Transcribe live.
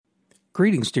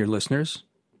Greetings, dear listeners.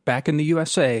 Back in the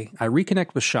USA, I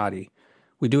reconnect with Shadi.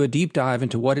 We do a deep dive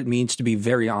into what it means to be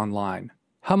very online.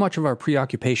 How much of our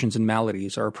preoccupations and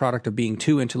maladies are a product of being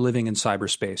too into living in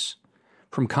cyberspace?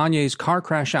 From Kanye's car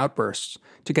crash outbursts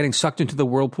to getting sucked into the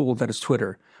whirlpool that is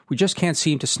Twitter, we just can't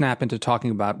seem to snap into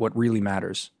talking about what really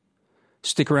matters.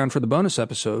 Stick around for the bonus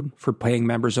episode, for paying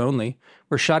members only,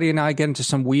 where Shadi and I get into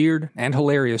some weird and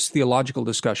hilarious theological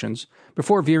discussions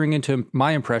before veering into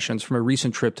my impressions from a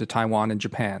recent trip to Taiwan and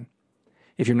Japan.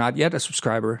 If you're not yet a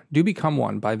subscriber, do become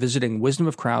one by visiting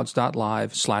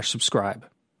wisdomofcrowds.live/subscribe.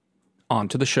 On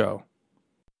to the show.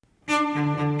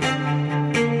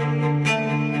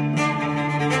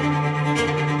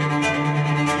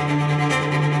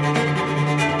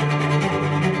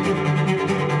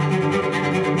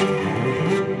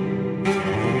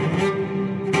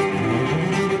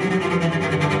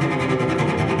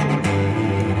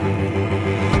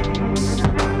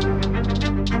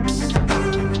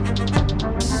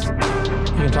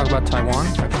 About Taiwan,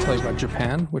 I can tell you about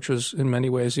Japan, which was in many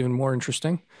ways even more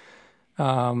interesting.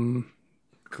 Cool.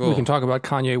 We can talk about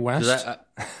Kanye West.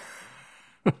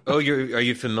 Are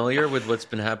you familiar with what's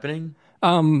been happening?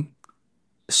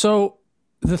 So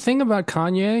the thing about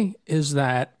Kanye is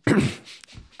that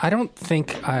I don't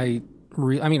think I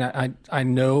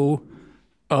know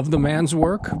of the man's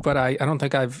work, but I don't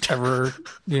think I've ever,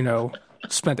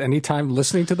 spent any time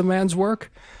listening to the man's work.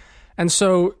 And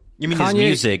so you mean his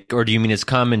music, or do you mean his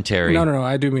commentary? No.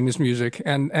 I do mean his music,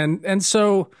 and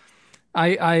so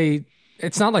I.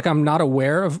 It's not like I'm not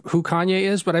aware of who Kanye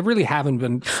is, but I really haven't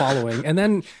been following. And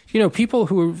then people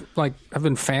who have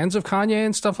been fans of Kanye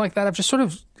and stuff like that, I've just sort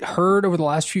of heard over the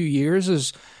last few years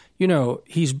is,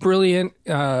 he's brilliant,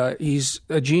 he's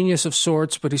a genius of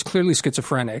sorts, but he's clearly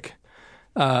schizophrenic.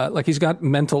 He's got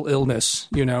mental illness,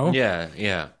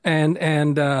 Yeah. And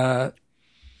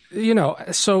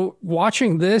so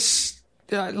watching this,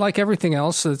 like everything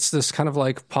else, it's this kind of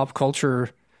like pop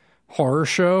culture horror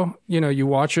show. You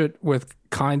watch it with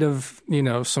kind of,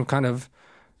 some kind of,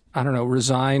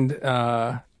 resigned,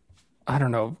 kind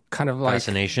of like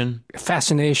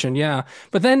fascination. Yeah.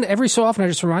 But then every so often I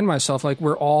just remind myself,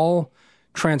 we're all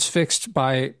transfixed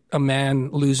by a man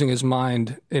losing his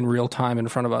mind in real time in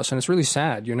front of us. And it's really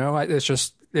sad, it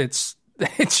just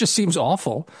seems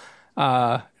awful.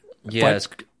 Yes.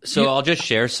 So I'll just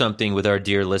share something with our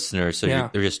dear listeners so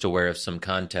they're just aware of some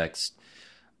context.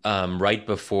 Right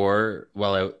before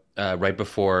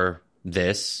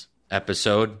this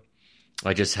episode,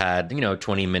 I just had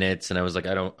 20 minutes, and I was like,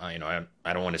 I don't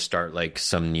want to start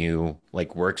some new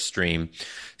work stream.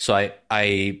 So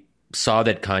I saw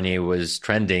that Kanye was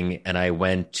trending, and I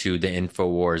went to the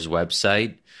InfoWars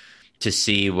website to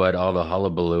see what all the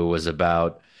hullabaloo was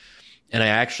about, and I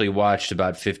actually watched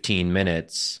about 15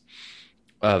 minutes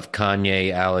of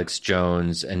Kanye, Alex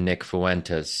Jones, and Nick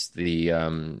Fuentes, the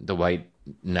white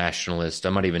nationalist.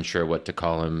 I'm not even sure what to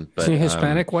call him. But, is he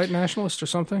Hispanic white nationalist or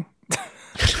something?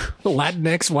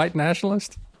 Latinx white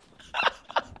nationalist?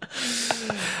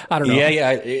 I don't know.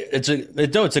 Yeah. It's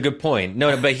a good point.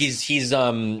 No, but he's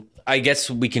I guess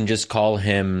we can just call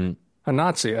him a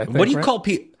Nazi. I think. What do you call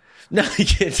people? No,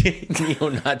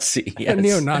 neo-Nazi. Yes. A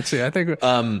neo-Nazi. I think.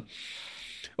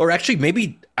 Or actually,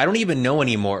 maybe I don't even know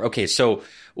anymore. Okay, so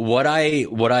what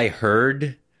I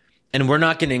heard, and we're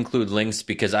not going to include links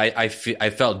because I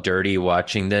felt dirty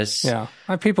watching this. Yeah,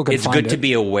 people can. It's good to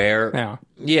be aware.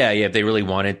 Yeah. If they really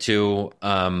wanted to,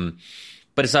 but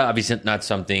it's obviously not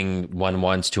something one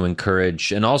wants to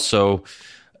encourage. And also,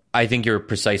 I think you're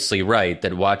precisely right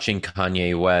that watching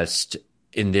Kanye West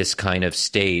in this kind of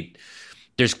state,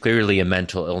 there's clearly a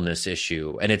mental illness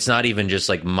issue, and it's not even just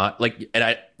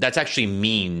that's actually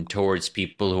mean towards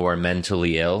people who are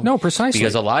mentally ill. No, precisely,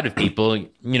 because a lot of people,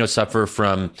 suffer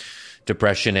from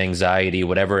depression, anxiety,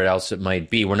 whatever else it might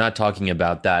be. We're not talking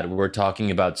about that. We're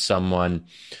talking about someone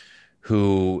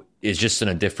who is just in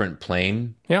a different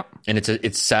plane. Yeah, and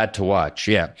it's sad to watch.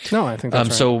 Yeah, no, I think that's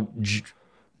right. So,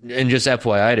 and just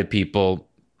FYI to people,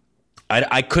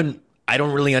 I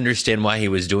don't really understand why he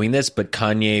was doing this, but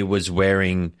Kanye was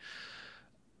wearing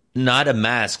not a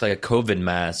mask, like a COVID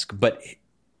mask, but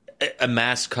a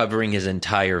mask covering his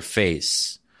entire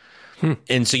face.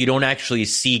 And so you don't actually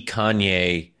see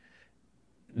Kanye,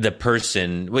 the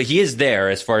person. Well, he is there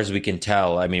as far as we can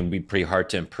tell. I mean, it'd be pretty hard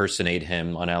to impersonate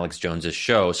him on Alex Jones's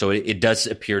show. So it does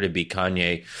appear to be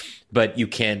Kanye, but you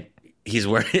can't, he's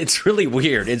wearing, it's really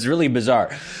weird. It's really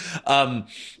bizarre.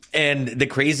 And the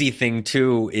crazy thing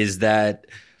too is that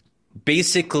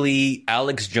basically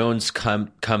Alex Jones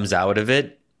comes out of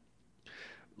it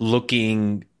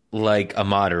looking like a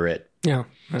moderate. Yeah.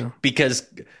 Because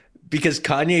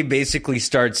Kanye basically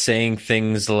starts saying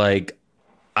things like,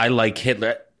 I like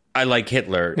Hitler. Yeah.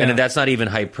 And that's not even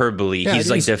hyperbole. Yeah, he's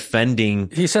like defending.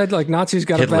 He said like Nazis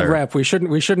got Hitler. a bad rep. We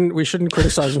shouldn't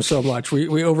criticize them so much.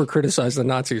 We over criticize the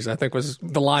Nazis, I think was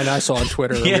the line I saw on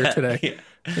Twitter earlier today. Yeah.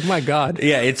 Like, my God.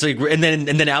 Yeah, it's like, and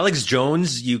then Alex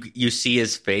Jones, you see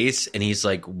his face, and he's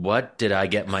like, "What did I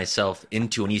get myself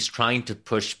into?" And he's trying to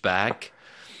push back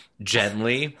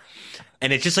gently,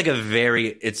 and it's just like a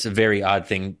very odd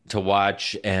thing to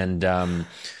watch. And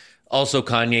also,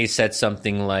 Kanye said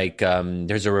something like,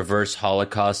 "There's a reverse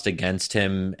Holocaust against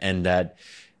him," and that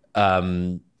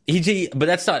but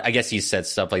that's not. I guess he said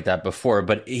stuff like that before,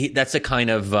 but that's a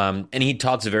kind of, and he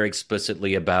talks very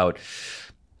explicitly about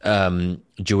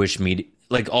Jewish media,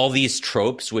 like all these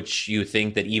tropes, which you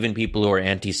think that even people who are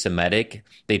anti-Semitic,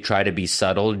 they try to be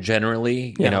subtle.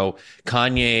 Generally, Yeah. you know,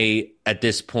 Kanye at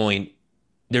this point,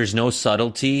 there's no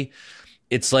subtlety.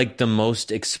 It's like the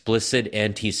most explicit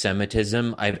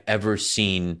anti-Semitism I've ever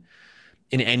seen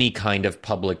in any kind of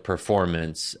public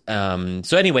performance.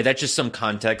 So anyway, that's just some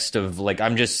context of like,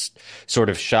 I'm just sort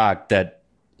of shocked that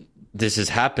this has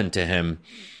happened to him.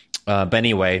 But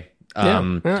anyway,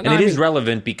 and it is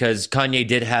relevant because Kanye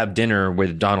did have dinner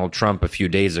with Donald Trump a few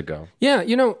days ago. Yeah,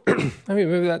 you know, I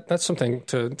mean, maybe that's something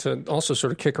to also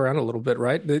sort of kick around a little bit,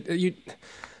 right?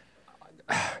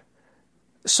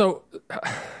 So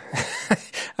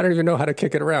I don't even know how to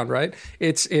kick it around, right?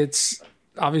 It's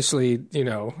obviously, you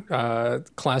know,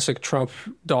 classic Trump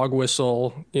dog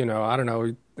whistle, you know, I don't know,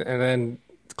 and then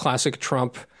classic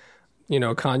Trump, you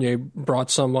know, Kanye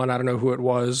brought someone, I don't know who it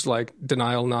was, like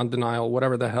denial, non-denial,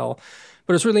 whatever the hell.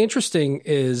 But it's really interesting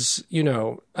is, you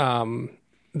know,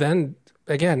 then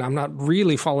again, I'm not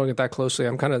really following it that closely.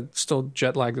 I'm kind of still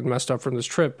jet lagged and messed up from this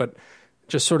trip, but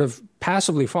just sort of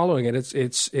passively following it.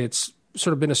 It's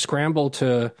sort of been a scramble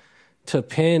to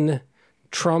pin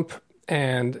Trump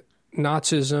and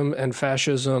Nazism and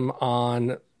fascism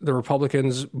on the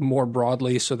Republicans more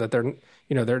broadly, so that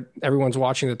everyone's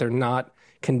watching, that they're not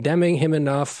condemning him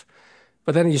enough.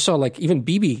 But then you saw like even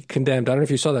Bibi condemned. I don't know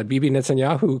if you saw that. Bibi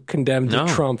Netanyahu condemned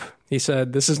Trump. He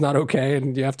said this is not okay,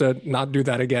 and you have to not do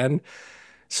that again.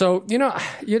 So you know,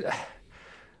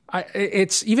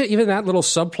 it's even that little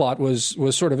subplot was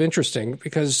sort of interesting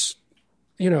because,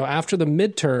 you know, after the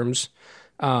midterms,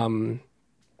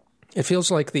 it feels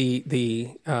like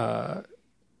the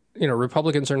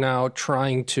Republicans are now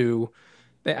trying to.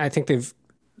 I think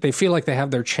they feel like they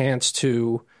have their chance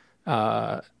to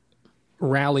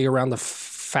rally around the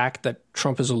fact that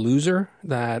Trump is a loser,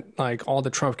 that like all the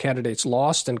Trump candidates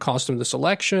lost and cost him this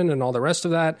election and all the rest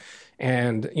of that.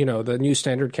 And, you know, the new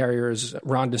standard carrier is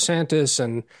Ron DeSantis.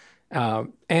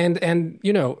 And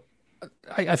you know,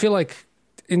 I feel like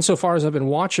insofar as I've been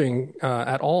watching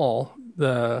at all,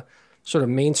 the sort of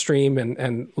mainstream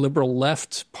and liberal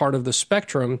left part of the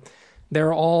spectrum,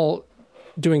 they're all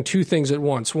doing two things at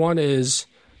once. One is,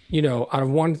 you know, out of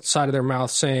one side of their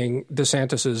mouth saying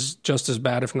DeSantis is just as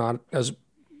bad, if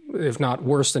not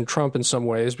worse than Trump in some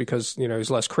ways, because, you know,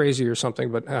 he's less crazy or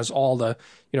something, but has all the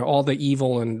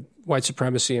evil and white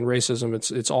supremacy and racism.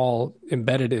 It's all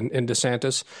embedded in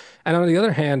DeSantis. And on the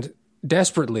other hand,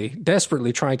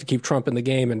 desperately trying to keep Trump in the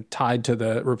game and tied to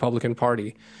the Republican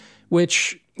Party,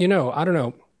 which, you know, I don't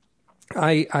know.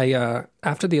 I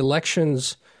after the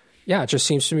elections, yeah, it just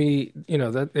seems to me, you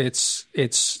know, that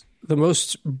it's the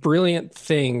most brilliant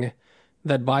thing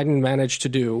that Biden managed to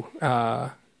do.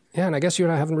 And I guess you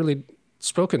and I haven't really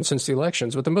spoken since the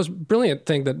elections, but the most brilliant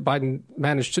thing that Biden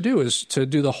managed to do is to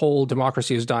do the whole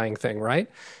democracy is dying thing, right?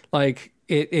 Like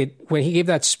when he gave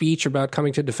that speech about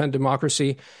coming to defend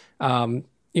democracy,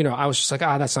 you know, I was just like,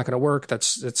 that's not going to work.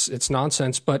 It's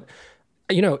nonsense. But,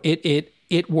 you know,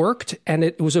 it worked, and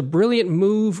it was a brilliant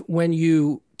move when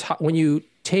you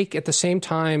take at the same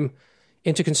time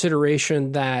into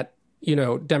consideration that, you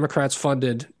know, Democrats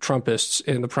funded Trumpists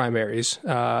in the primaries,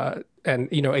 and,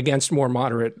 you know, against more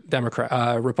moderate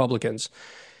Republicans.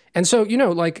 And so, you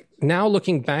know, like now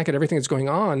looking back at everything that's going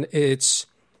on, it's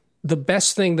the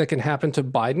best thing that can happen to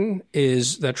Biden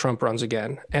is that Trump runs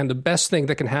again. And the best thing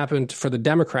that can happen for the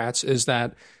Democrats is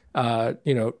that,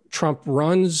 you know, Trump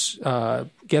runs,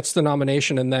 gets the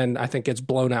nomination, and then I think gets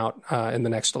blown out in the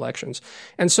next elections.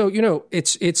 And so, you know,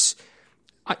 it's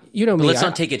you know, me, let's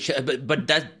not take it, but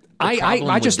that.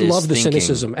 I just love the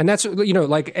cynicism. And that's, you know,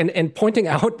 like, and pointing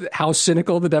out how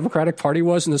cynical the Democratic Party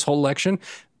was in this whole election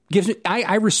gives me,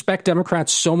 I respect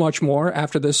Democrats so much more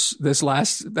after after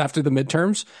the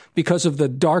midterms because of the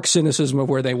dark cynicism of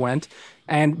where they went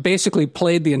and basically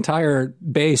played the entire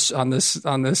base on this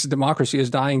democracy is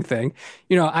dying thing.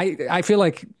 You know, I feel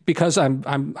like because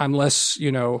I'm less,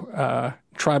 you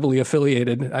tribally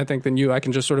affiliated, I think, than you, I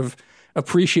can just sort of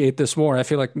appreciate this more. I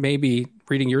feel like maybe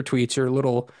reading your tweets, you're a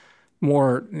little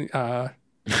more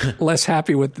less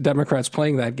happy with the Democrats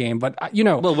playing that game. But,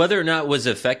 Well, whether or not it was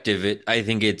effective, I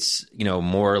think it's,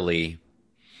 morally.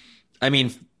 I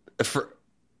mean, for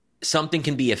something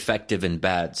can be effective and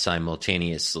bad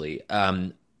simultaneously.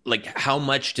 Like, how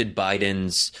much did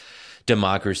Biden's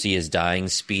democracy is dying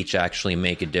speech actually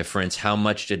make a difference? How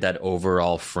much did that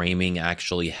overall framing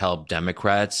actually help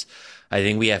Democrats? I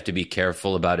think we have to be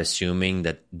careful about assuming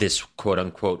that this quote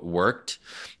unquote worked.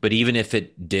 But even if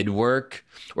it did work,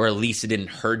 or at least it didn't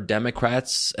hurt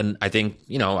Democrats, and I think,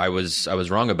 I was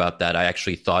wrong about that. I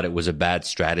actually thought it was a bad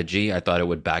strategy. I thought it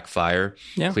would backfire.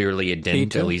 Yeah. Clearly it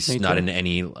didn't, at least not in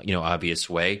any, obvious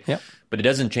way. Yeah. But it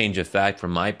doesn't change the fact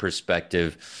from my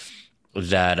perspective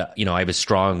that, I have a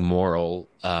strong moral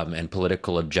and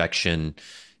political objection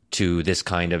to this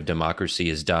kind of democracy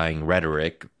is dying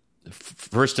rhetoric.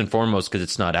 First and foremost, because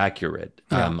it's not accurate.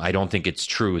 Yeah. I don't think it's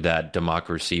true that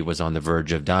democracy was on the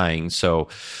verge of dying. So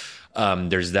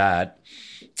there's that.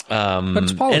 But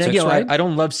it's politics, and, right? I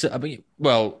don't love.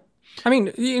 Well, I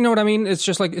mean, you know what I mean? It's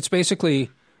just like, it's basically,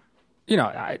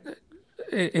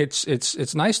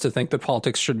 it's nice to think that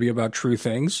politics should be about true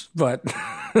things, but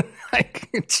like,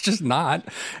 it's just not.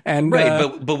 And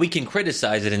right, but we can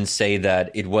criticize it and say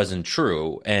that it wasn't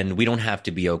true, and we don't have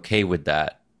to be okay with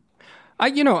that. So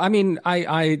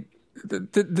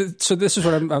this is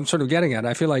what I'm sort of getting at.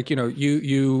 I feel like,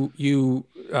 you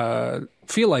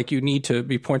feel like you need to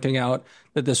be pointing out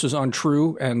that this was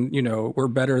untrue and, we're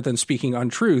better than speaking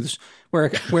untruths.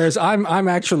 Whereas I'm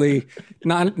actually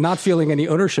not feeling any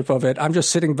ownership of it. I'm just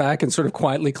sitting back and sort of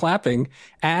quietly clapping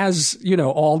as,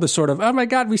 all the sort of, oh my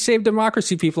God, we saved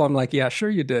democracy people. I'm like, yeah, sure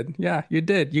you did. Yeah, you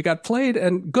did. You got played,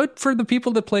 and good for the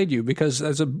people that played you, because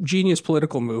as a genius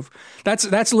political move.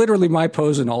 That's literally my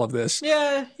pose in all of this.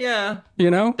 Yeah.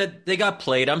 That they got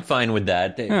played. I'm fine with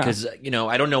that because,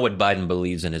 I don't know what Biden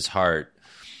believes in his heart.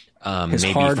 His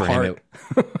maybe hard for heart.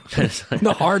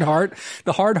 The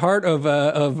hard heart of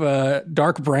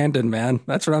Dark Brandon, man.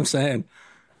 That's what I'm saying.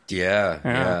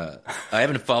 Yeah. I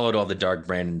haven't followed all the Dark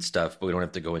Brandon stuff, but we don't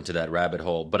have to go into that rabbit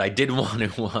hole. But I did want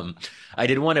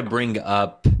to bring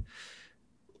up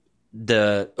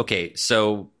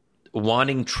so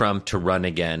wanting Trump to run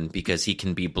again because he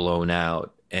can be blown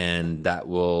out, and that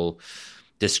will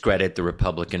discredit the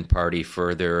Republican Party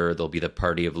further. They'll be the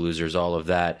party of losers, all of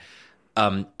that.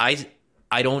 I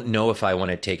don't know if I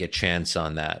want to take a chance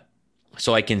on that.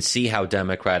 So I can see how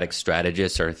Democratic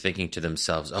strategists are thinking to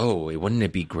themselves, wouldn't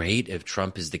it be great if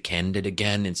Trump is the candidate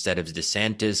again instead of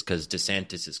DeSantis, because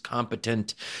DeSantis is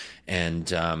competent and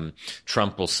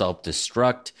Trump will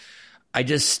self-destruct.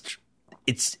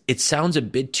 It sounds a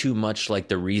bit too much like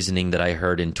the reasoning that I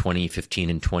heard in 2015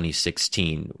 and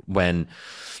 2016 when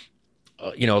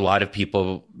a lot of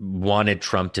people wanted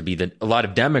Trump to be a lot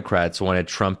of Democrats wanted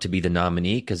Trump to be the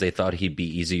nominee because they thought he'd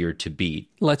be easier to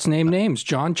beat. Let's name names.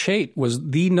 John Chait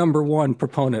was the number one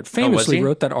proponent. Famously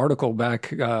wrote that article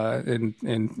back in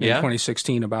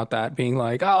 2016 about that, being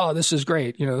like, "Oh, this is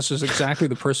great. This is exactly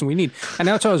the person we need." And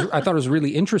that's what I thought it was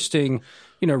really interesting.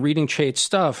 Reading Chait's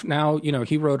stuff. Now,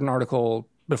 he wrote an article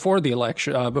before the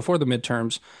election, before the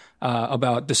midterms,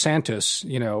 about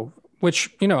DeSantis.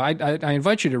 Which, I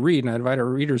invite you to read, and I invite our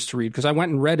readers to read, because I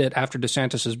went and read it after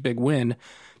DeSantis's big win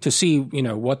to see,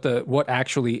 what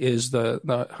actually is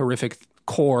the horrific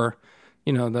core,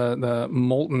 the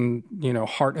molten,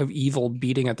 heart of evil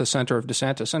beating at the center of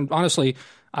DeSantis. And honestly,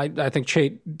 I think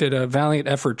Chait did a valiant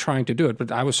effort trying to do it,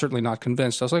 but I was certainly not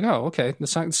convinced. I was like, oh, okay,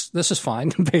 this is fine,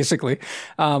 basically.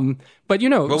 But,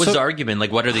 what was the argument?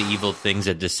 Like, what are the evil things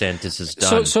that DeSantis has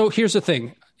done? So here's the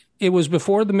thing. It was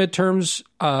before the midterms.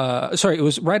 It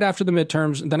was right after the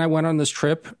midterms. Then I went on this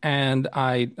trip, and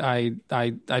I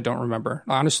don't remember.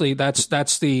 Honestly,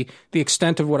 that's the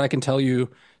extent of what I can tell you.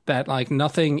 That like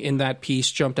nothing in that piece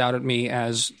jumped out at me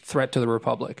as threat to the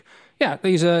Republic. Yeah,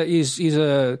 he's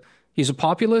a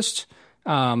populist.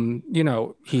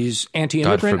 He's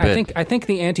anti-immigrant. I think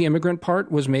the anti-immigrant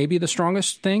part was maybe the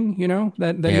strongest thing.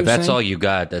 That if that's all you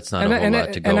got, that's not a whole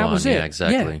lot to go on. Yeah,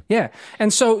 exactly. Yeah.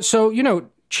 And so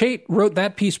Chait wrote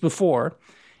that piece before,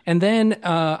 and then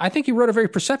I think he wrote a very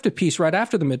perceptive piece right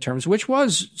after the midterms, which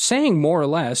was saying more or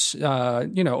less,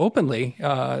 openly,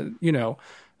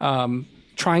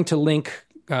 trying to link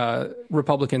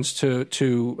Republicans to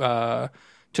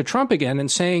Trump again, and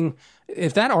saying,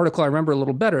 if that article I remember a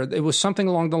little better, it was something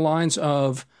along the lines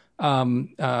of,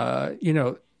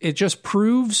 it just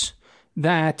proves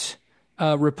that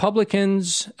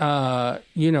Republicans,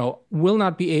 will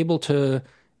not be able to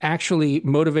actually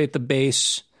motivate the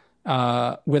base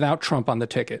without Trump on the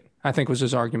ticket, I think was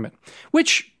his argument,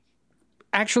 which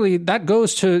actually, that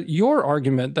goes to your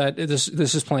argument that this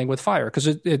is playing with fire, because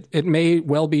it may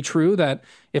well be true that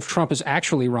if Trump is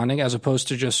actually running, as opposed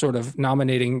to just sort of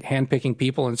nominating, handpicking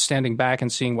people and standing back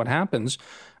and seeing what happens,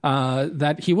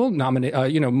 that he will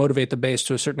motivate the base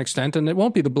to a certain extent, and it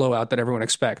won't be the blowout that everyone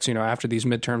expects, after these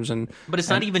midterms. But it's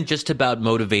not even just about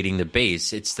motivating the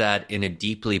base. It's that in a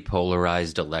deeply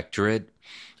polarized electorate,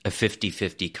 a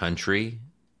 50-50 country,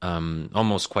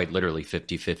 almost quite literally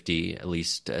 50-50, at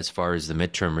least as far as the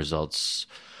midterm results.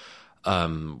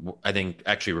 I think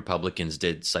actually Republicans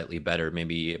did slightly better,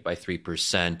 maybe by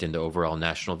 3% in the overall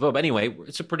national vote. But anyway,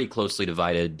 it's a pretty closely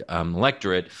divided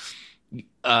electorate.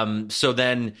 So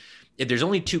then if there's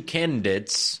only two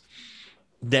candidates,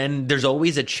 then there's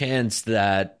always a chance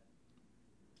that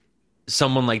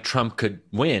someone like Trump could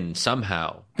win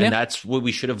somehow. And that's what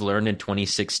we should have learned in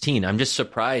 2016. I'm just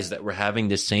surprised that we're having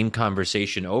this same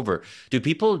conversation over. Do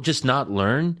people just not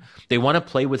learn? They want to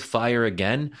play with fire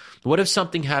again? What if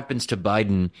something happens to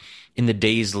Biden in the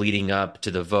days leading up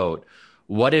to the vote?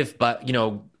 What if,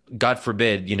 God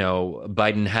forbid,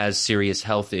 Biden has serious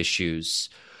health issues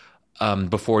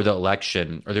before the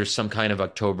election, or there's some kind of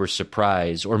October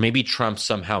surprise, or maybe Trump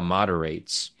somehow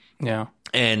moderates. Yeah.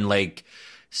 And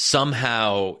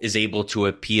somehow is able to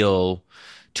appeal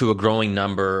to a growing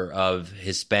number of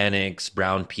Hispanics,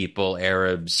 brown people,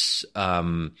 Arabs.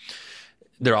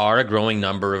 There are a growing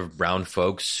number of brown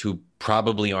folks who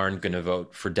probably aren't going to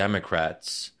vote for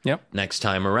Democrats next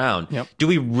time around. Yep. Do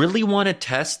we really want to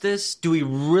test this? Do we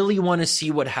really want to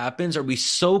see what happens? Are we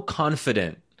so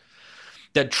confident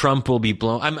that Trump will be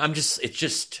blown? It's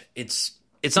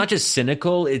not just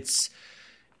cynical. It's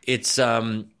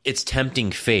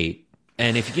tempting fate.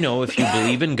 And if you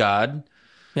believe in God,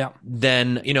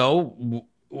 then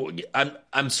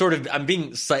I'm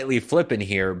being slightly flippant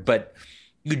here, but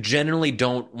you generally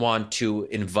don't want to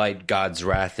invite God's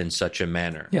wrath in such a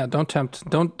manner. Yeah, don't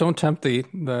tempt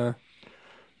the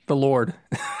Lord.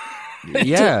 Because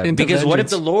vengeance. What if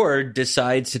the Lord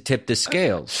decides to tip the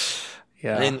scales?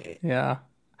 Yeah.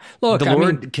 Look, the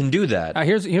Lord can do that.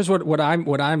 Here's what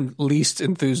I'm least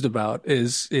enthused about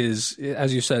is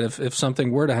as you said, if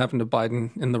something were to happen to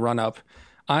Biden in the run up,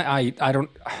 I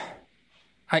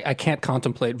can't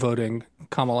contemplate voting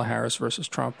Kamala Harris versus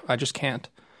Trump. I just can't.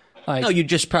 No, you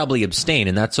just probably abstain,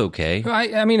 and that's okay.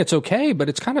 I mean, it's okay, but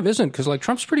it's kind of isn't, because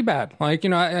Trump's pretty bad. I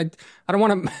don't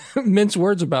want to mince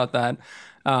words about that.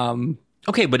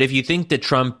 Okay, but if you think that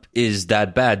Trump is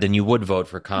that bad, then you would vote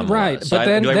for Kamala. Right, so but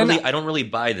I don't really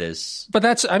buy this.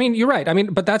 But you're right.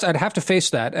 But I'd have to face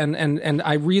that, and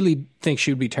I really think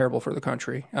she would be terrible for the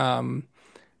country.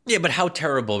 Yeah, but how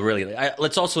terrible, really?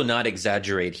 Let's also not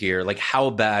exaggerate here. How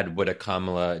bad would a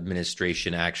Kamala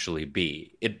administration actually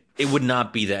be? It would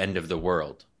not be the end of the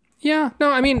world. Yeah,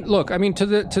 no, look, to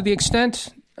the extent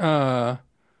that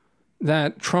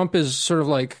Trump is sort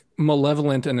of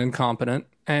malevolent and incompetent,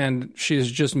 and she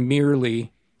is just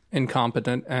merely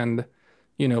incompetent and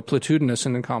platitudinous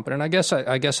and incompetent. I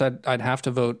guess I'd have to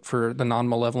vote for the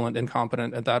non-malevolent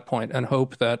incompetent at that point, and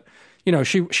hope that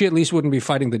she at least wouldn't be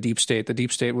fighting the deep state. The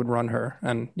deep state would run her,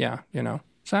 and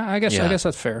So I guess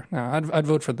that's fair. I'd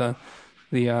vote for the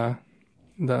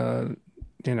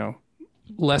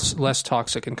less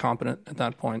toxic incompetent at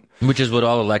that point. Which is what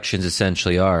all elections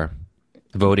essentially are.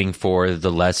 Voting for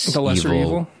the lesser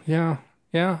evil. Yeah.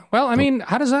 Yeah. Well,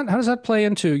 how does that play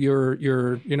into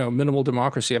your minimal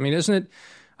democracy? Isn't it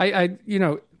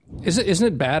isn't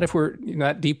it bad if we're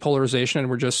that deep polarization and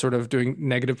we're just sort of doing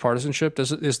negative partisanship? Does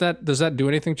that do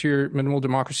anything to your minimal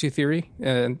democracy theory?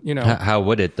 And how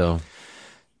would it though?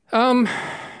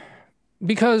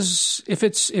 Because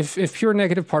if pure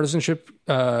negative partisanship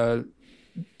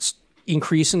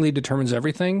increasingly determines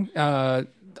everything,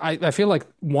 I feel like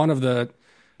one of the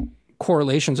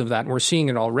correlations of that, and we're seeing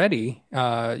it already,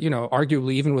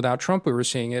 arguably even without Trump we were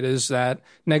seeing it, is that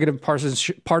negative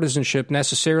partisanship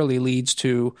necessarily leads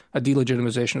to a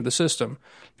delegitimization of the system.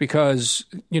 Because,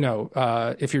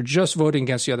 if you're just voting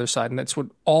against the other side, and that's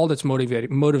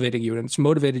motivating you, and it's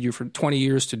motivated you for 20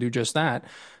 years to do just that,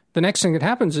 the next thing that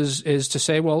happens is to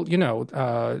say, well,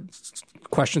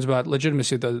 questions about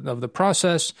legitimacy of the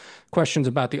process, questions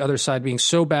about the other side being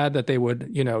so bad that they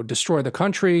would, destroy the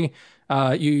country.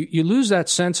 You lose that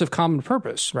sense of common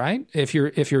purpose, right? If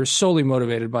you're solely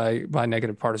motivated by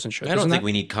negative partisanship. I don't think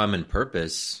we need common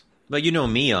purpose. But you know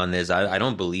me on this. I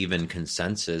don't believe in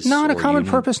consensus. Not a common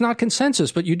purpose, not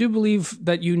consensus. But you do believe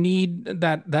that you need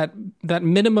that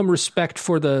minimum respect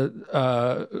for the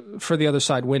other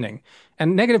side winning.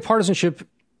 And negative partisanship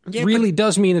really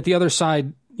does mean that the other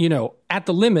side, at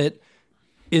the limit,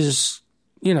 is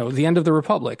the end of the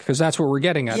republic, because that's what we're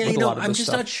getting at with a lot of I'm this just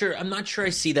stuff. not sure. I'm not sure I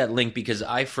see that link, because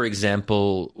I, for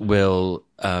example, will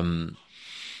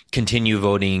continue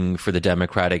voting for the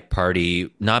Democratic Party,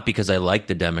 not because I like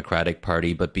the Democratic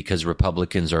Party, but because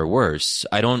Republicans are worse.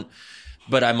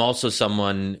 But I'm also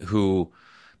someone who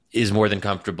is more than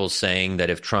comfortable saying that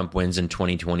if Trump wins in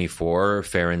 2024,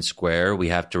 fair and square, we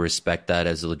have to respect that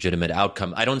as a legitimate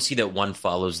outcome. I don't see that one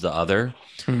follows the other.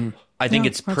 I think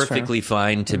it's perfectly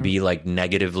fine to be like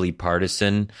negatively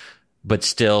partisan, but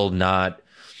still not,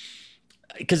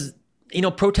 because,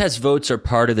 protest votes are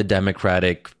part of the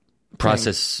democratic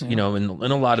process, in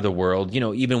a lot of the world.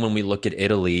 Even when we look at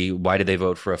Italy, why did they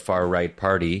vote for a far right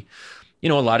party? A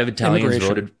lot of Italians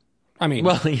voted. I mean,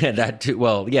 well, yeah, that too.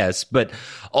 Well, yes, but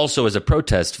also as a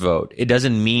protest vote. It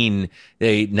doesn't mean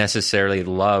they necessarily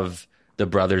love the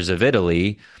brothers of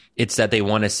Italy. It's that they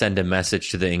want to send a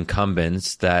message to the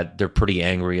incumbents that they're pretty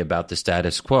angry about the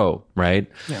status quo, right?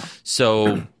 Yeah.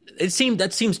 So it seems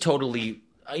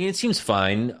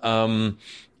fine.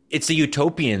 It's the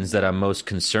utopians that I'm most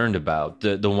concerned about.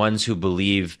 The ones who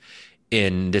believe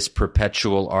in this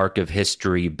perpetual arc of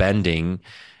history bending,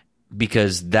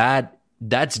 because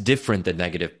that's different than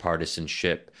negative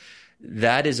partisanship.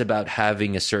 That is about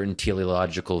having a certain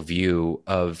teleological view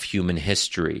of human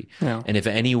history. Yeah. And if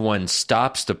anyone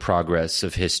stops the progress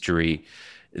of history,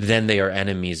 then they are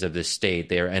enemies of the state.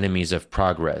 They are enemies of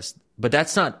progress. But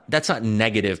that's not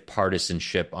negative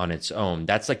partisanship on its own.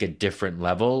 That's like a different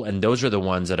level. And those are the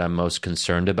ones that I'm most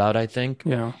concerned about, I think.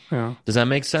 Yeah. Does that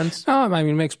make sense? No, I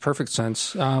mean, it makes perfect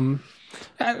sense.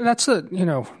 That's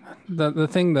the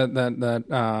thing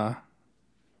that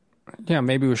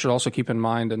maybe we should also keep in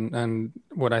mind, and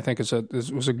what I think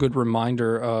was a good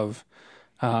reminder of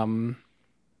during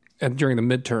the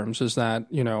midterms is that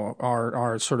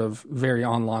our sort of very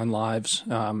online lives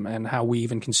and how we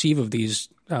even conceive of these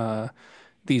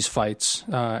fights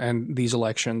and these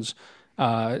elections.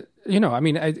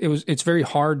 It's very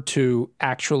hard to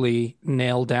actually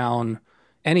nail down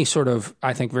any sort of,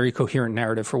 I think, very coherent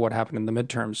narrative for what happened in the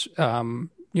midterms.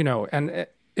 And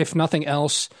if nothing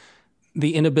else,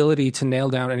 the inability to nail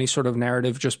down any sort of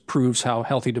narrative just proves how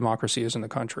healthy democracy is in the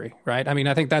country, right? I mean,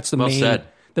 I think that's the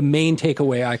main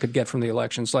takeaway I could get from the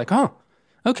elections. Like,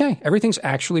 okay, everything's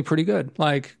actually pretty good.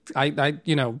 Like, I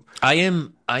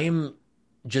am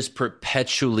just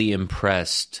perpetually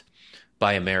impressed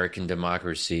by American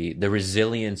democracy, the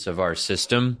resilience of our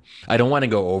system. I don't want to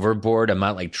go overboard. I'm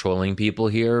not like trolling people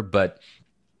here, but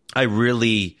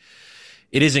it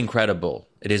is incredible.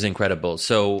 It is incredible.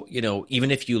 So,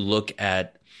 even if you look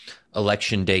at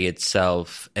election day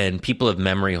itself, and people of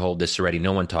memory hold this already,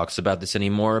 no one talks about this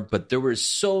anymore, but there were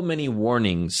so many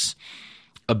warnings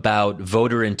about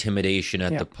voter intimidation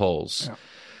at the polls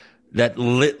that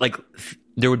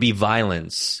there would be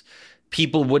violence.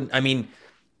 People wouldn't,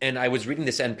 and I was reading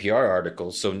this NPR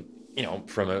article, so,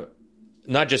 from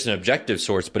not just an objective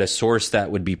source, but a source that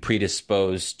would be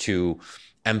predisposed to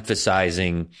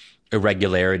emphasizing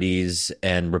irregularities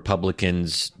and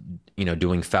Republicans,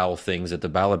 doing foul things at the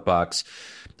ballot box.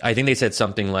 I think they said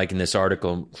something like in this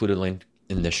article, included a link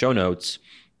in the show notes,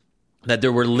 that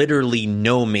there were literally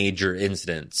no major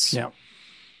incidents. Yeah.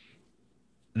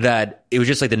 That it was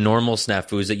just like the normal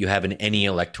snafus that you have in any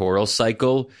electoral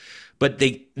cycle, but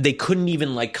they couldn't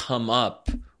even come up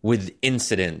with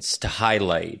incidents to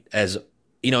highlight as,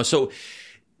 so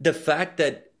the fact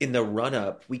that in the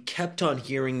run-up, we kept on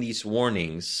hearing these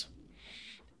warnings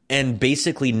and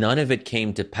basically none of it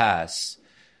came to pass.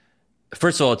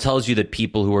 First of all, it tells you that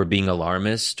people who are being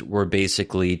alarmist were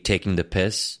basically taking the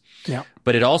piss. Yeah.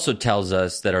 But it also tells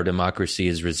us that our democracy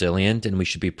is resilient and we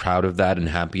should be proud of that and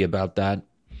happy about that.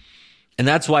 And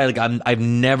that's why I've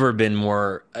never been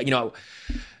more,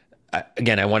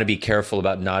 again, I want to be careful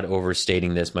about not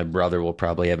overstating this. My brother will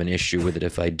probably have an issue with it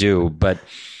if I do, but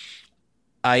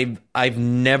I've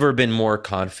never been more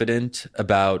confident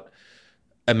about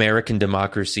American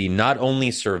democracy not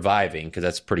only surviving, because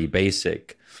that's pretty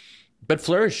basic, but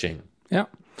flourishing. Yeah.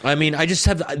 I just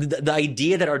have the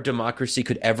idea that our democracy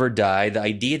could ever die, the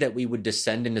idea that we would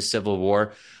descend into civil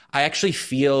war. I actually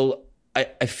feel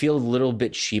I feel a little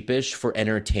bit sheepish for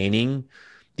entertaining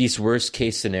these worst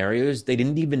case scenarios. They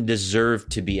didn't even deserve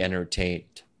to be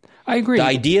entertained. I agree. The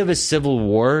idea of a civil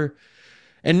war.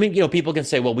 And people can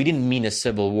say, "Well, we didn't mean a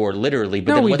civil war literally,"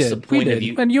 but then what's the point of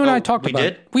you? And you and I talked about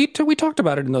it. We talked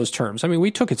about it in those terms. We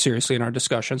took it seriously in our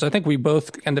discussions. I think we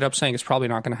both ended up saying it's probably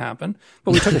not going to happen,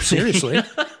 but we took it seriously.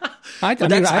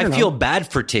 I feel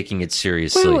bad for taking it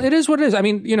seriously. Well, it is what it is. I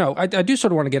mean, I do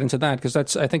sort of want to get into that because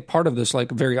that's, I think, part of this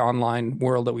like very online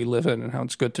world that we live in, and how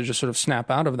it's good to just sort of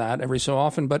snap out of that every so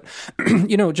often. But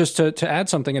just to add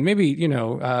something, and maybe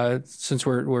since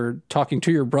we're talking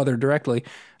to your brother directly,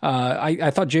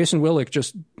 I thought Jason Willick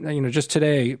just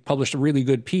today published a really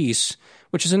good piece,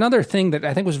 which is another thing that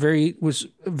I think was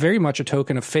very much a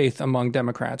token of faith among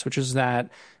Democrats, which is that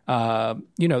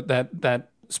that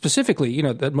specifically,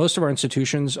 that most of our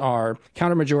institutions are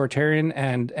counter-majoritarian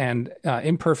and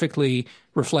imperfectly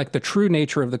reflect the true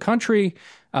nature of the country,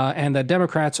 and that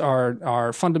Democrats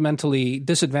are fundamentally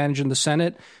disadvantaged in the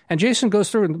Senate. And Jason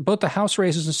goes through in both the House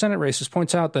races and Senate races,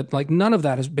 points out that like none of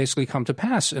that has basically come to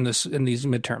pass in these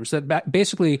midterms. That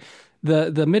basically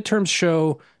the midterms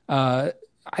show,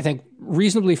 I think,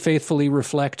 reasonably faithfully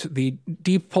reflect the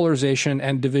deep polarization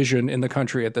and division in the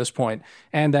country at this point.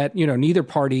 And that, neither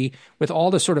party, with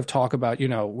all the sort of talk about,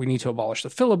 we need to abolish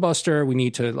the filibuster, we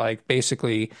need to like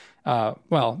basically, we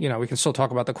can still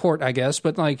talk about the court, I guess,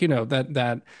 but like,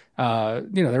 there's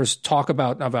talk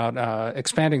about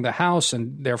expanding the House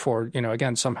and therefore,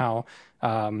 again, somehow,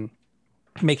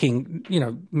 making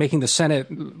the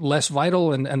Senate less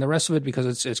vital and the rest of it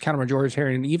because it's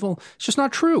counter-majoritarian and evil. It's just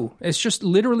not true. It's just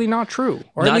literally not true.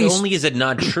 Or not at least, only is it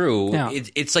not true, yeah.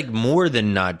 It's like more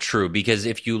than not true, because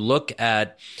if you look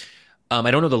at,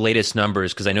 I don't know the latest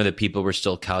numbers because I know that people were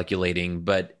still calculating,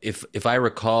 but if I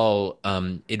recall,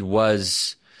 it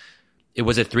was a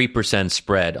 3%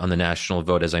 spread on the national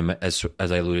vote, as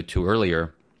I alluded to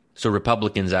earlier. So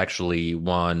Republicans actually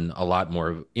won a lot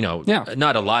more,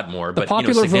 not a lot more, but the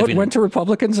popular vote went to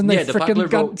Republicans and they freaking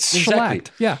got Exactly.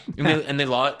 shellacked. Yeah. And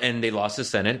they lost the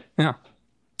Senate. Yeah.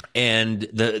 And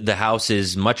the House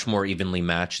is much more evenly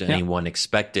matched than anyone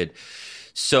expected.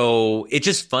 So it's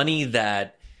just funny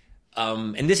that,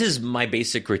 and this is my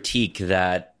basic critique,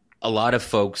 that a lot of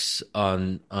folks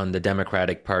on the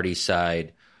Democratic Party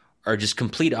side are just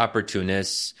complete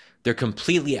opportunists. They're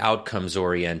completely outcomes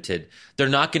oriented. They're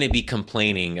not going to be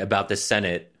complaining about the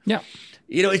Senate. Yeah.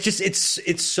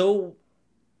 It's so,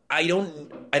 I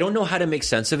don't know how to make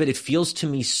sense of it. It feels to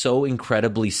me so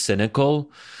incredibly cynical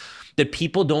that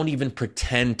people don't even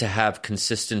pretend to have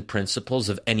consistent principles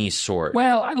of any sort.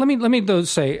 Well, let me though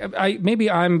say,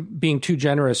 maybe I'm being too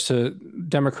generous to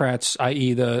Democrats,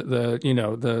 i.e.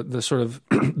 the sort of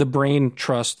the brain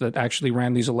trust that actually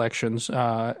ran these elections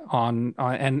and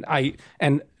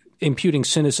imputing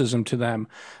cynicism to them.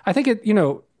 I think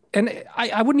and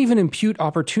I wouldn't even impute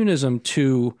opportunism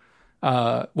to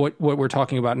what we're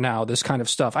talking about now, this kind of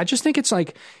stuff. I just think it's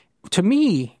like, to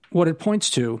me, what it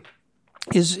points to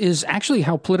is actually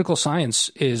how political science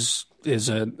is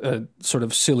a sort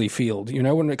of silly field,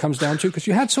 when it comes down to, because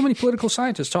you had so many political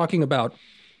scientists talking about,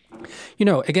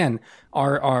 again,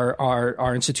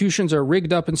 our institutions are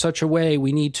rigged up in such a way.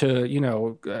 We need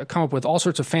to, come up with all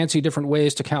sorts of fancy different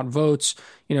ways to count votes,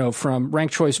 from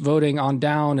ranked choice voting on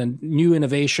down, and new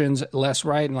innovations, less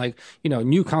right, and like,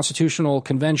 new constitutional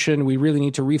convention. We really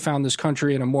need to refound this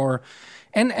country in a more,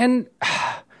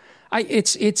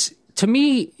 it's to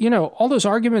me, all those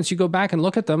arguments, you go back and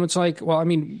look at them. It's like, well, I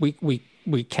mean,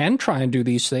 we can try and do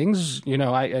these things.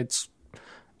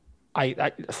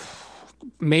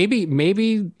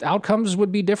 Maybe outcomes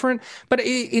would be different, but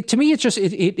to me, it's just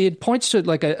it points to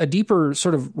like a deeper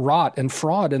sort of rot and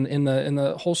fraud in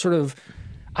the whole sort of,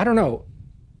 I don't know,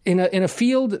 in a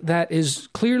field that is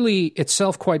clearly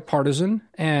itself quite partisan,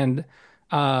 and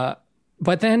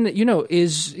but then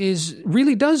is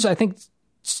really does, I think,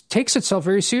 takes itself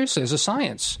very seriously as a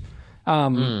science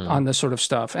on this sort of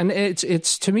stuff. And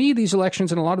it's to me, these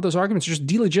elections and a lot of those arguments are just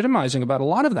delegitimizing about a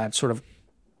lot of that sort of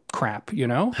crap,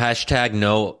 Hashtag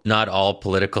no, not all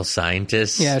political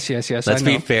scientists. Yes. Let's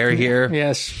be fair here.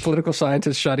 Yes, political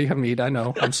scientist Shadi Hamid. I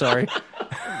know. I'm sorry.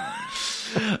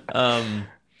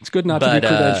 It's good not to be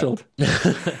credentialed.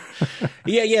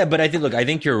 Yeah, but I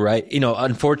think you're right.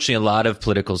 Unfortunately, a lot of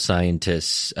political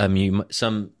scientists.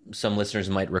 Some listeners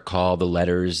might recall the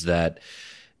letters that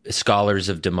scholars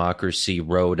of democracy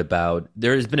wrote about.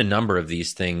 There has been a number of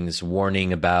these things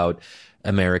warning about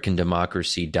American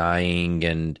democracy dying,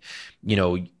 and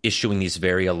issuing these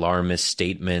very alarmist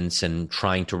statements and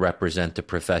trying to represent the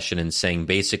profession and saying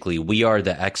basically we are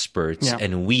the experts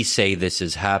and we say this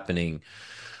is happening.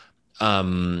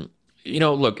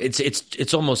 Look,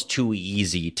 it's almost too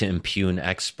easy to impugn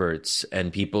experts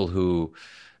and people who,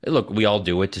 look, we all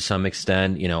do it to some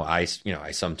extent.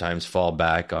 I sometimes fall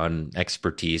back on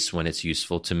expertise when it's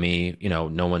useful to me.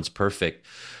 No one's perfect,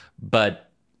 but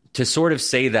to sort of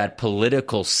say that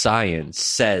political science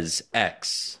says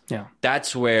X,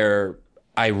 that's where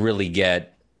I really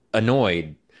get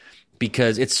annoyed,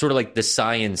 because it's sort of like the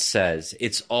science says.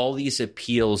 It's all these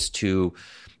appeals to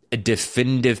a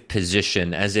definitive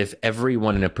position, as if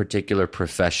everyone in a particular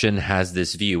profession has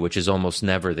this view, which is almost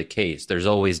never the case. There's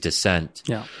always dissent.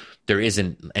 Yeah. There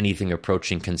isn't anything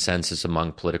approaching consensus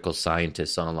among political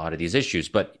scientists on a lot of these issues.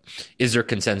 But is there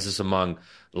consensus among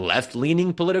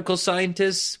left-leaning political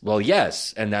scientists? Well,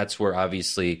 yes. And that's where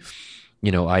obviously,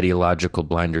 ideological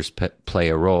blinders play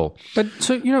a role. But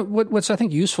so, what's I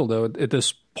think useful though at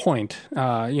this point,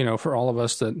 for all of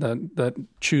us that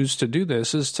choose to do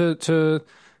this is to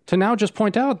now just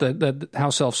point out that how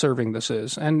self-serving this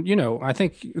is. And, I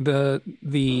think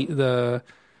the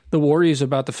worries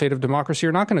about the fate of democracy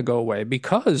are not going to go away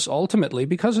because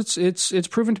it's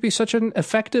proven to be such an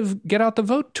effective get out the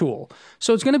vote tool.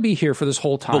 So it's going to be here for this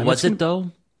whole time. But was it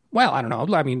though? Well, I don't know.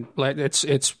 I mean,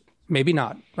 it's maybe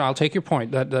not. I'll take your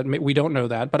point that we don't know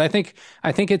that, but I think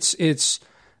it's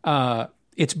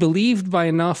believed by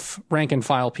enough rank and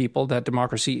file people that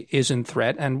democracy is in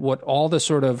threat, and what all the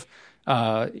sort of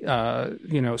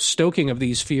stoking of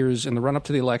these fears in the run up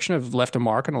to the election have left a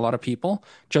mark on a lot of people,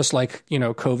 just like,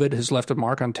 COVID has left a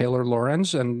mark on Taylor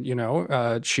Lorenz, and,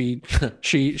 she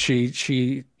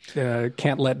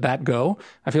can't let that go.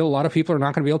 I feel a lot of people are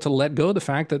not going to be able to let go of the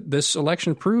fact that this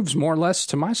election proves more or less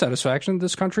to my satisfaction,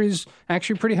 this country's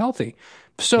actually pretty healthy.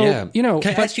 So, Can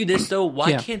I ask you this though?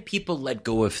 Why can't people let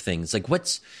go of things? Like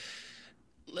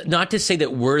not to say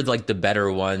that we're like the better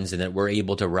ones and that we're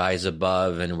able to rise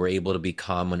above and we're able to be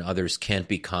calm when others can't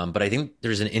be calm. But I think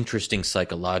there's an interesting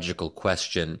psychological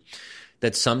question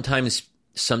that sometimes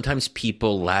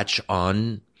people latch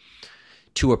on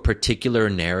to a particular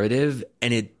narrative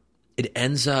and it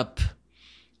ends up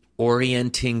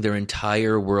orienting their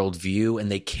entire worldview,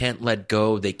 and they can't let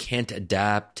go. They can't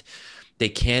adapt. They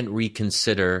can't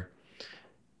reconsider.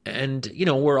 And,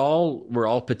 we're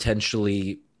all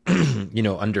potentially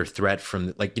under threat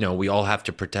from we all have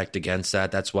to protect against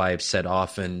that. That's why I've said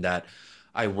often that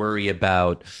I worry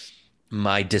about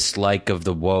my dislike of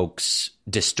the wokes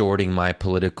distorting my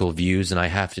political views, and I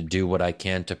have to do what I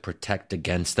can to protect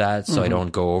against that so I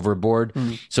don't go overboard.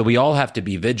 So we all have to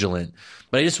be vigilant.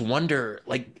 But I just wonder,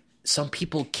 some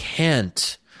people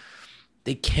can't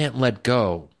let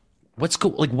go.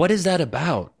 What is that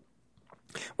about?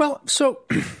 Well, so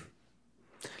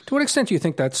to what extent do you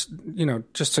think that's,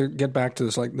 just to get back to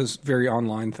this, this very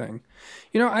online thing,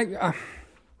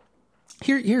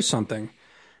 here's something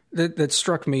that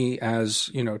struck me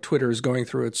as, Twitter is going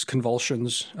through its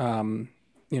convulsions. Elon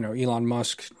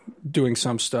Musk doing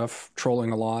some stuff,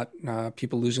 trolling a lot,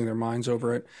 people losing their minds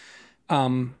over it.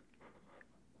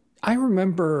 I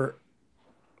remember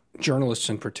journalists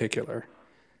in particular,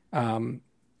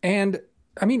 and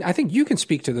I mean, I think you can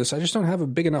speak to this. I just don't have a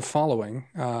big enough following,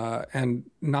 and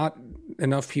not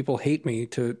enough people hate me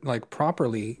to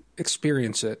properly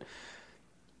experience it.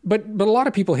 But a lot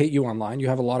of people hate you online. You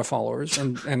have a lot of followers,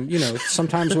 and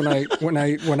sometimes when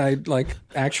I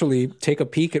actually take a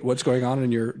peek at what's going on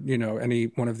in your any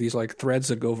one of these threads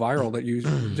that go viral that you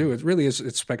do, it really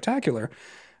it's spectacular,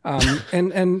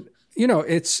 and.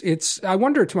 It's. I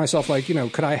wonder to myself,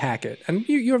 could I hack it? And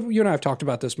you and I have talked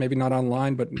about this, maybe not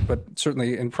online, but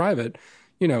certainly in private.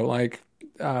 What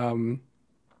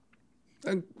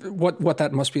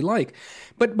that must be like.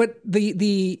 But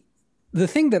the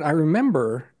thing that I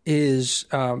remember is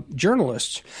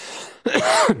journalists.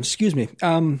 excuse me,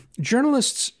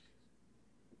 journalists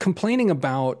complaining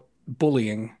about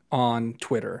bullying on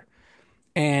Twitter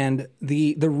and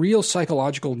the real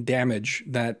psychological damage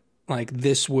that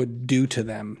this would do to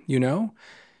them,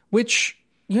 which,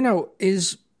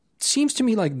 seems to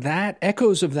me that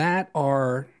echoes of that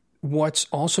are what's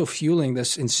also fueling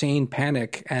this insane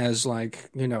panic as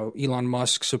Elon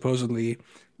Musk supposedly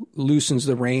loosens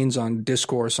the reins on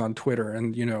discourse on Twitter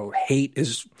and, hate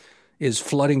is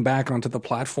flooding back onto the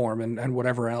platform and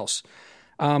whatever else.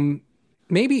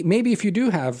 Maybe if you do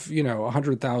have,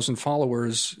 100,000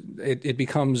 followers, it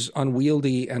becomes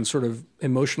unwieldy and sort of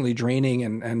emotionally draining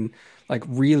and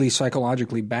really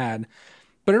psychologically bad.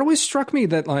 But it always struck me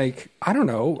that I don't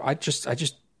know, I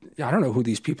don't know who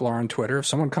these people are on Twitter. If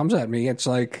someone comes at me, it's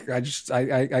I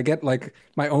get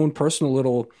my own personal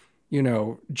little,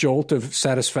 jolt of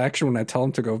satisfaction when I tell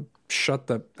them to go shut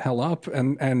the hell up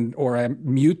or I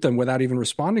mute them without even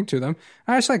responding to them.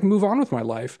 I just move on with my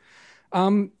life.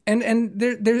 And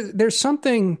there's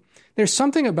something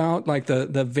about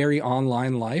the very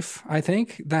online life, I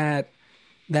think, that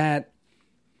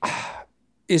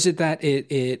is it that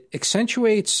it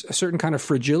accentuates a certain kind of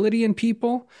fragility in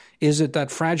people? Is it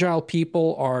that fragile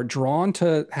people are drawn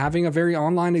to having a very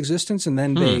online existence and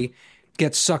then they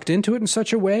get sucked into it in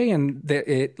such a way and that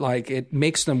it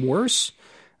makes them worse?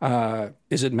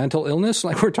 Is it mental illness?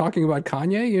 Like we're talking about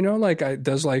Kanye, you know, like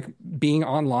does like being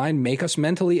online make us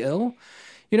mentally ill?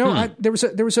 You know, there was a,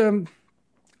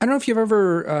 I don't know if you've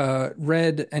ever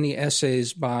read any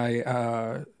essays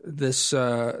by this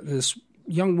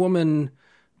young woman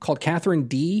called Catherine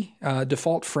D.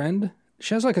 Default Friend.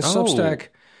 She has like a Substack.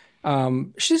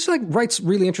 She's like writes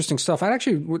really interesting stuff. I'd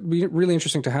actually would be really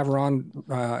interesting to have her on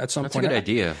at some point. That's a good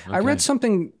idea. Okay. I read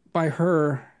something by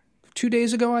her 2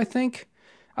 days ago, I think,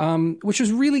 which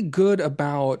was really good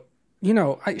about, you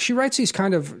know, she writes these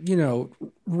kind of, you know,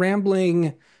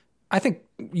 rambling, I think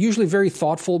usually very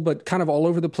thoughtful, but kind of all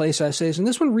over the place essays. And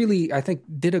this one really, I think,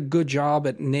 did a good job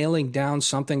at nailing down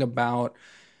something about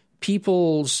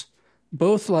people's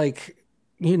both like,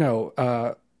 you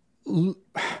know,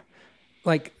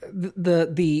 like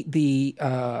the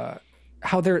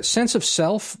how their sense of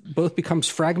self both becomes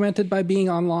fragmented by being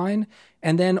online,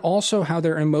 and then also how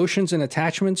their emotions and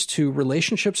attachments to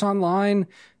relationships online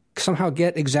somehow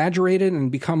get exaggerated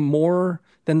and become more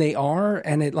than they are.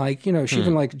 And it like, you know, she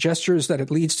even like gestures that it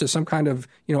leads to some kind of,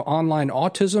 you know, online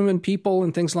autism in people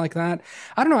and things like that.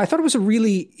 I don't know. I thought it was a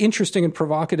really interesting and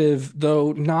provocative,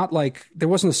 though not like there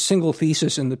wasn't a single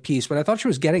thesis in the piece, but I thought she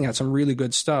was getting at some really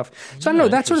good stuff. So I don't know,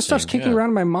 that sort of stuff's kicking around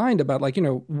in my mind about like, you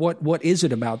know, what is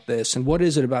it about this and what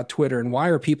is it about Twitter and why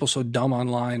are people so dumb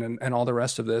online and all the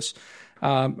rest of this?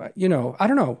 You know, I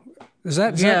don't know. Does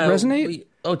that resonate?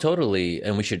 Oh, totally.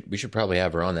 And we should probably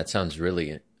have her on. That sounds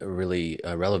really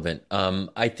relevant.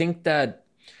 I think that,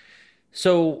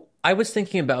 so I was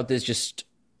thinking about this just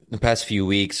the past few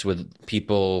weeks with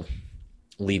people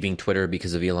leaving Twitter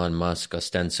because of Elon Musk,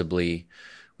 ostensibly,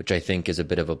 which I think is a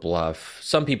bit of a bluff.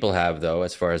 Some people have, though,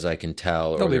 as far as I can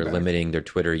tell, or they're limiting their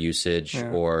Twitter usage,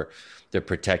 or they're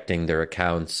protecting their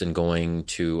accounts and going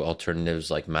to alternatives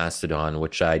like Mastodon,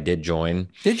 which I did join.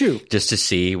 Did you? Just to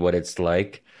see what it's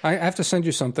like. I have to send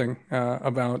you something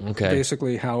about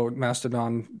basically how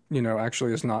Mastodon, you know,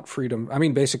 actually is not freedom. I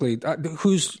mean, basically, I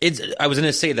was going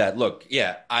to say that. Look,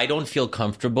 I don't feel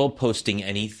comfortable posting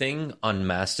anything on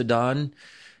Mastodon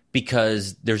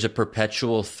because there's a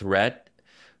perpetual threat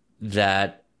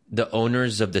that the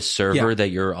owners of the server that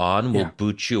you're on will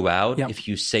boot you out if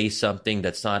you say something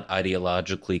that's not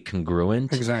ideologically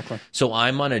congruent. Exactly. So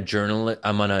I'm on a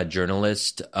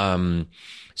journalist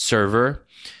server.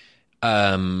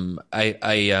 I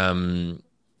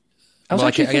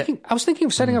was thinking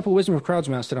of setting up a Wisdom of Crowds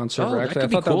Mastodon server. Actually, I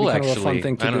thought that would be kind of a fun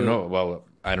thing to do. I don't know. Well,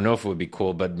 I don't know if it would be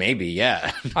cool, but maybe,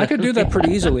 yeah. I could do that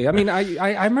pretty easily. I mean,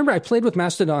 I remember I played with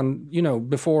Mastodon, you know,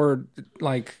 before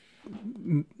like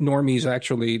normies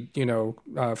actually, you know,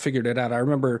 figured it out. I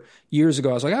remember years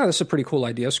ago, I was like, this is a pretty cool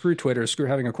idea. Screw Twitter, screw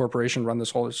having a corporation run this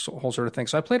whole sort of thing.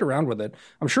 So I played around with it.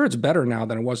 I'm sure it's better now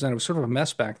than it was then. It was sort of a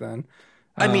mess back then.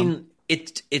 I mean,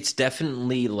 it's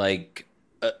definitely like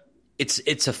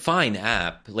it's a fine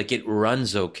app. Like it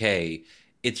runs okay.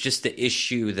 It's just the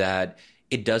issue that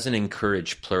it doesn't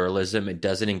encourage pluralism. It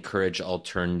doesn't encourage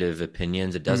alternative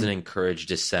opinions. It doesn't encourage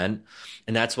dissent.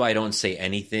 And that's why I don't say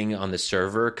anything on the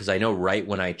server, because I know right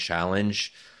when I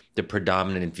challenge the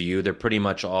predominant view, they're pretty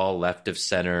much all left of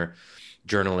center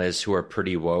journalists who are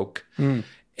pretty woke.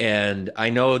 And I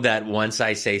know that once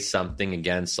I say something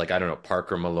against, like, I don't know,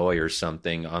 Parker Malloy or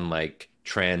something on like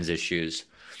trans issues,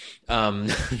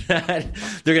 that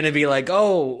they're going to be like,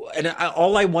 oh, and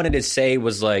all I wanted to say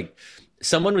was like,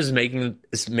 someone was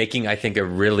making, I think, a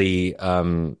really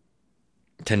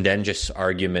tendentious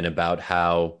argument about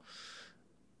how,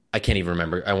 I can't even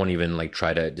remember. I won't even like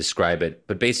try to describe it.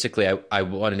 But basically, I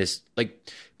wanted to, like,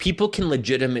 people can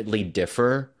legitimately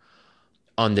differ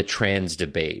on the trans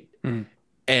debate.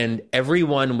 And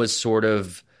everyone was sort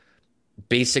of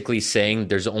basically saying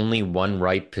there's only one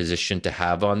right position to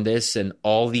have on this. And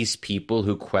all these people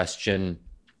who question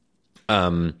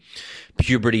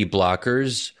puberty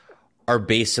blockers are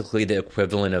basically the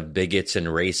equivalent of bigots and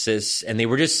racists. And they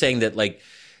were just saying that, like,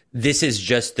 this is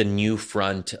just the new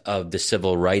front of the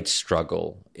civil rights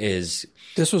struggle. This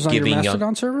was on your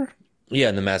Mastodon server? Yeah,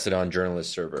 in the Mastodon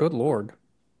journalist server. Good Lord.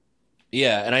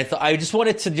 Yeah, and I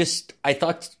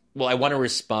want to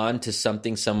respond to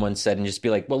something someone said and just be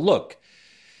like, well, look,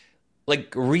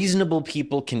 like, reasonable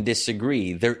people can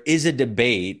disagree. There is a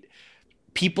debate.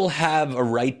 People have a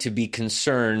right to be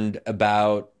concerned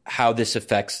about how this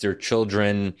affects their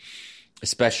children,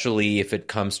 especially if it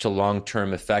comes to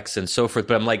long-term effects and so forth.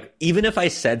 But I'm like, even if I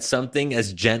said something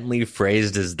as gently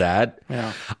phrased as that,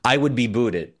 I would be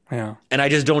booted. Yeah. And I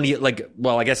just don't like,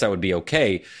 well, I guess that would be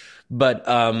okay. But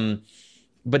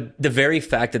the very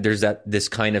fact that there's this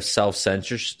kind of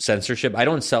self-censorship, I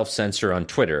don't self-censor on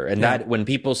Twitter. And that when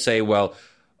people say, well,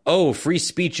 oh, free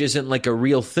speech isn't like a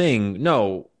real thing.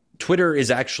 No, Twitter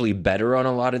is actually better on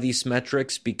a lot of these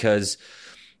metrics because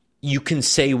you can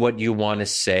say what you want to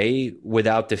say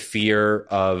without the fear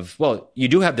of, well, you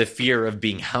do have the fear of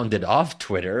being hounded off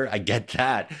Twitter. I get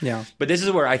that. Yeah. But this is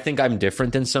where I think I'm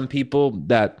different than some people,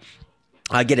 that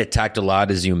I get attacked a lot,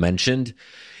 as you mentioned.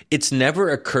 It's never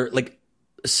occurred, like,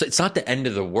 it's not the end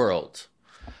of the world.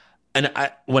 And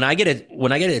when I get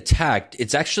attacked,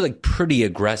 it's actually like pretty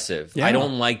aggressive. Yeah. I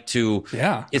don't like to.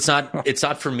 Yeah. It's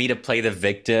not for me to play the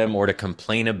victim or to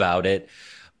complain about it.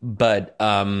 But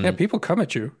yeah, people come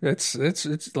at you. It's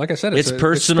like I said, it's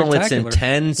personal. It's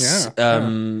intense. Yeah.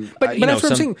 But that's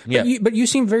what I'm saying. Yeah. But you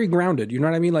seem very grounded. You know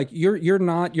what I mean? Like you're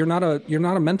not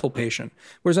a mental patient.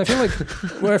 Whereas I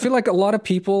feel like a lot of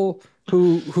people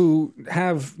who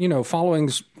have, you know,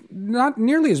 followings not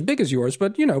nearly as big as yours,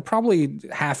 but, you know, probably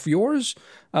half yours,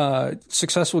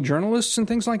 successful journalists and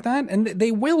things like that, and they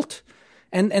wilt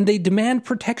and they demand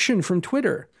protection from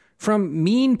Twitter, from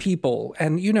mean people.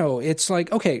 And, you know, it's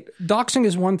like, okay, doxing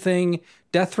is one thing,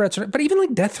 death threats, but even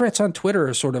like death threats on Twitter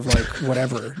are sort of like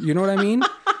whatever. You know what I mean?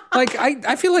 Like,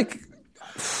 I feel like...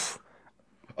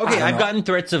 Okay, I've gotten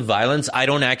threats of violence. I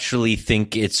don't actually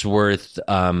think it's worth...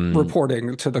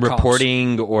 reporting to the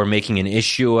cops. Or making an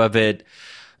issue of it.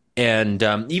 And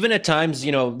even at times,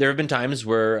 you know, there have been times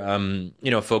where,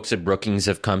 you know, folks at Brookings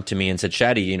have come to me and said,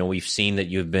 Shadi, you know, we've seen that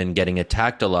you've been getting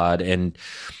attacked a lot, and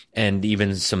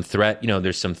even some threat, you know,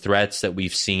 there's some threats that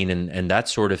we've seen and that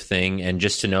sort of thing. And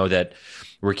just to know that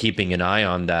we're keeping an eye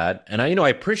on that. And I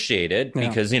appreciate it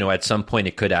because, you know, at some point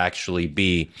it could actually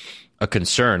be a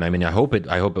concern. I mean, I hope it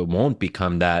won't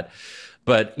become that.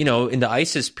 But, you know, in the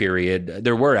ISIS period,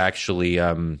 there were actually,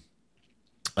 I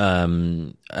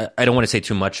don't want to say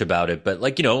too much about it, but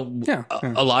like, you know,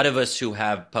 a lot of us who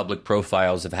have public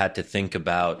profiles have had to think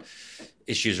about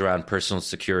issues around personal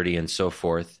security and so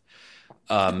forth.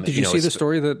 Did you see the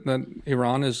story that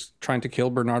Iran is trying to kill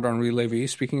Bernard-Henri Lévy?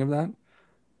 Speaking of that.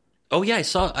 Oh yeah, I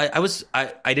saw.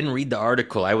 I didn't read the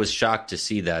article. I was shocked to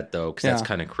see that though, because that's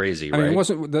kind of crazy, right? I mean, it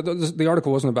wasn't the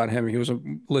article wasn't about him. He was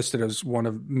listed as one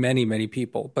of many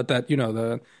people. But that, you know,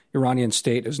 the Iranian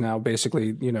state is now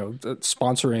basically, you know,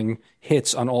 sponsoring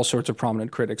hits on all sorts of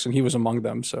prominent critics, and he was among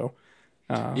them. So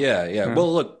yeah.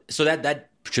 Well, look, so that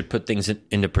should put things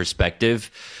into perspective.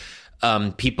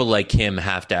 People like him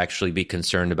have to actually be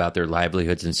concerned about their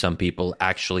livelihoods, and some people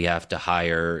actually have to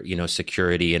hire, you know,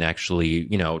 security and actually,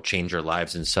 you know, change their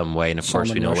lives in some way. And of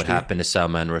course, we know what happened to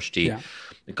Salman Rushdie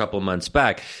a couple of months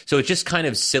back. So it's just kind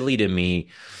of silly to me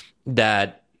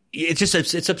that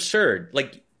it's absurd.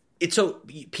 Like, it's so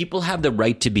people have the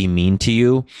right to be mean to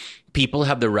you. People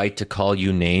have the right to call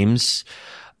you names.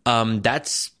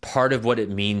 That's part of what it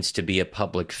means to be a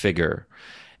public figure.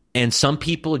 And some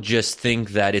people just think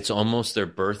that it's almost their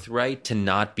birthright to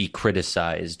not be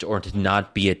criticized or to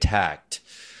not be attacked.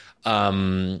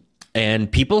 And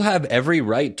people have every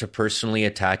right to personally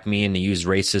attack me and to use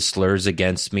racist slurs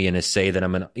against me and to say that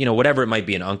I'm an, you know, whatever it might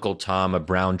be, an Uncle Tom, a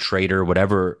brown traitor,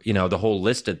 whatever, you know, the whole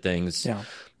list of things. Yeah.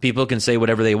 People can say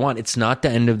whatever they want. It's not the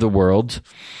end of the world.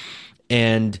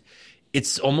 And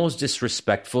it's almost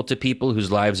disrespectful to people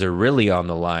whose lives are really on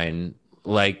the line.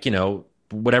 Like, you know,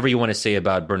 whatever you want to say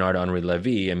about Bernard-Henri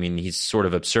Lévy, I mean, he's sort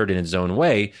of absurd in his own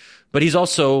way, but he's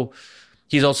also,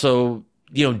 you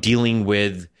know, dealing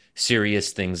with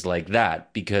serious things like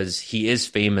that because he is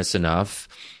famous enough,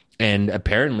 and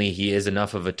apparently he is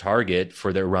enough of a target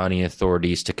for the Iranian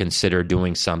authorities to consider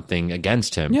doing something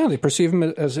against him. Yeah, they perceive him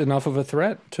as enough of a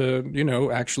threat to, you know,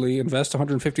 actually invest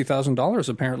 $150,000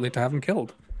 apparently to have him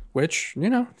killed, which, you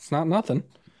know, it's not nothing.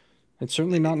 It's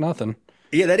certainly not nothing.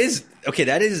 Yeah, that is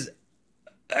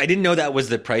I didn't know that was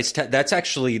the price tag.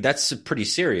 That's pretty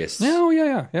serious.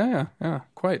 Yeah.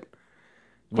 Quite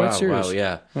serious.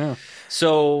 Wow, yeah.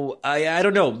 So I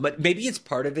don't know, but maybe it's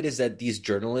part of it is that these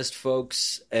journalist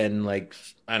folks and, like,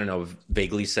 I don't know,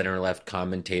 vaguely center left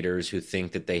commentators who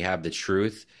think that they have the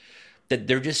truth, that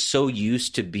they're just so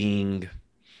used to being,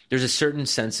 there's a certain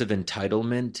sense of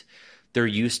entitlement. They're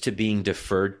used to being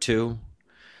deferred to.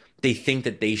 They think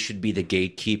that they should be the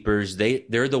gatekeepers.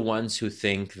 They're the ones who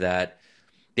think that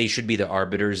they should be the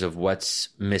arbiters of what's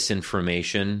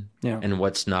misinformation and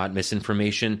what's not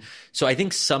misinformation. So I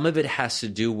think some of it has to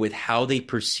do with how they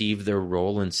perceive their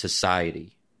role in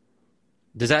society.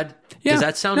 Does that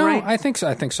sound right? I think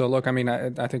so. Look, I mean,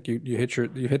 I think you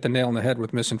hit the nail on the head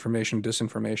with misinformation,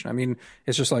 disinformation. I mean,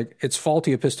 it's just like, it's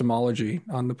faulty epistemology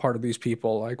on the part of these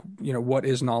people. Like, you know, what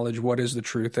is knowledge? What is the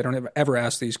truth? They don't ever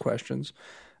ask these questions.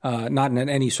 Not in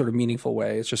any sort of meaningful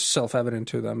way. It's just self-evident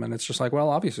to them. And it's just like, well,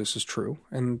 obviously this is true.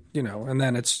 And, you know, and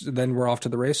then we're off to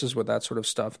the races with that sort of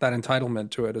stuff. That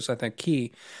entitlement to it is, I think,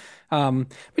 key. But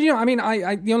I mean,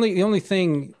 the only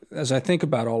thing as I think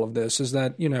about all of this is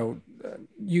that you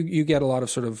get a lot of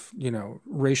sort of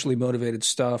racially motivated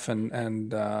stuff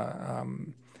and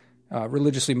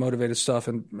religiously motivated stuff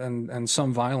and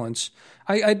some violence.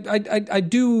 I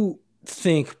do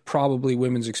think probably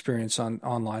women's experience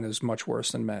online is much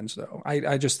worse than men's, though.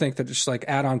 I just think that just like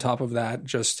add on top of that,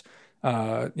 just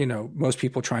most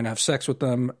people trying to have sex with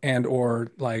them, and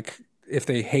or like if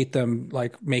they hate them,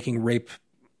 like making rape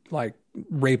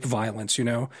violence,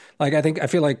 like I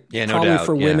feel like probably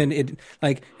for women, it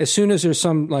like as soon as there's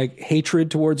some like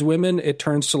hatred towards women, it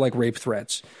turns to like rape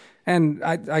threats. And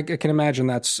I can imagine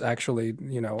that's actually,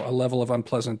 a level of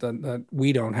unpleasant that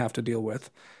we don't have to deal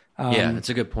with. Yeah, that's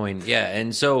a good point. Yeah.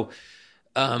 And so,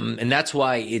 and that's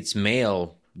why it's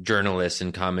male journalists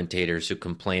and commentators who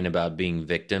complain about being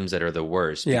victims that are the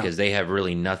worst, because they have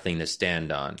really nothing to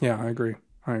stand on. Yeah, I agree.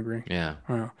 Yeah.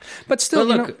 But still,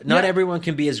 look, not everyone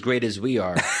can be as great as we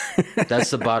are. That's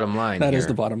the bottom line. That is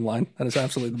the bottom line. That is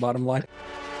absolutely the bottom line.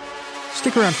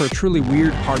 Stick around for a truly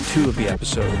weird part 2 of the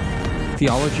episode.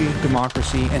 Theology,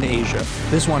 democracy, and Asia.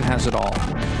 This one has it all.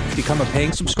 Become a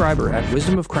paying subscriber at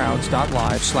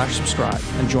wisdomofcrowds.live/subscribe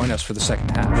and join us for the second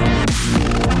half.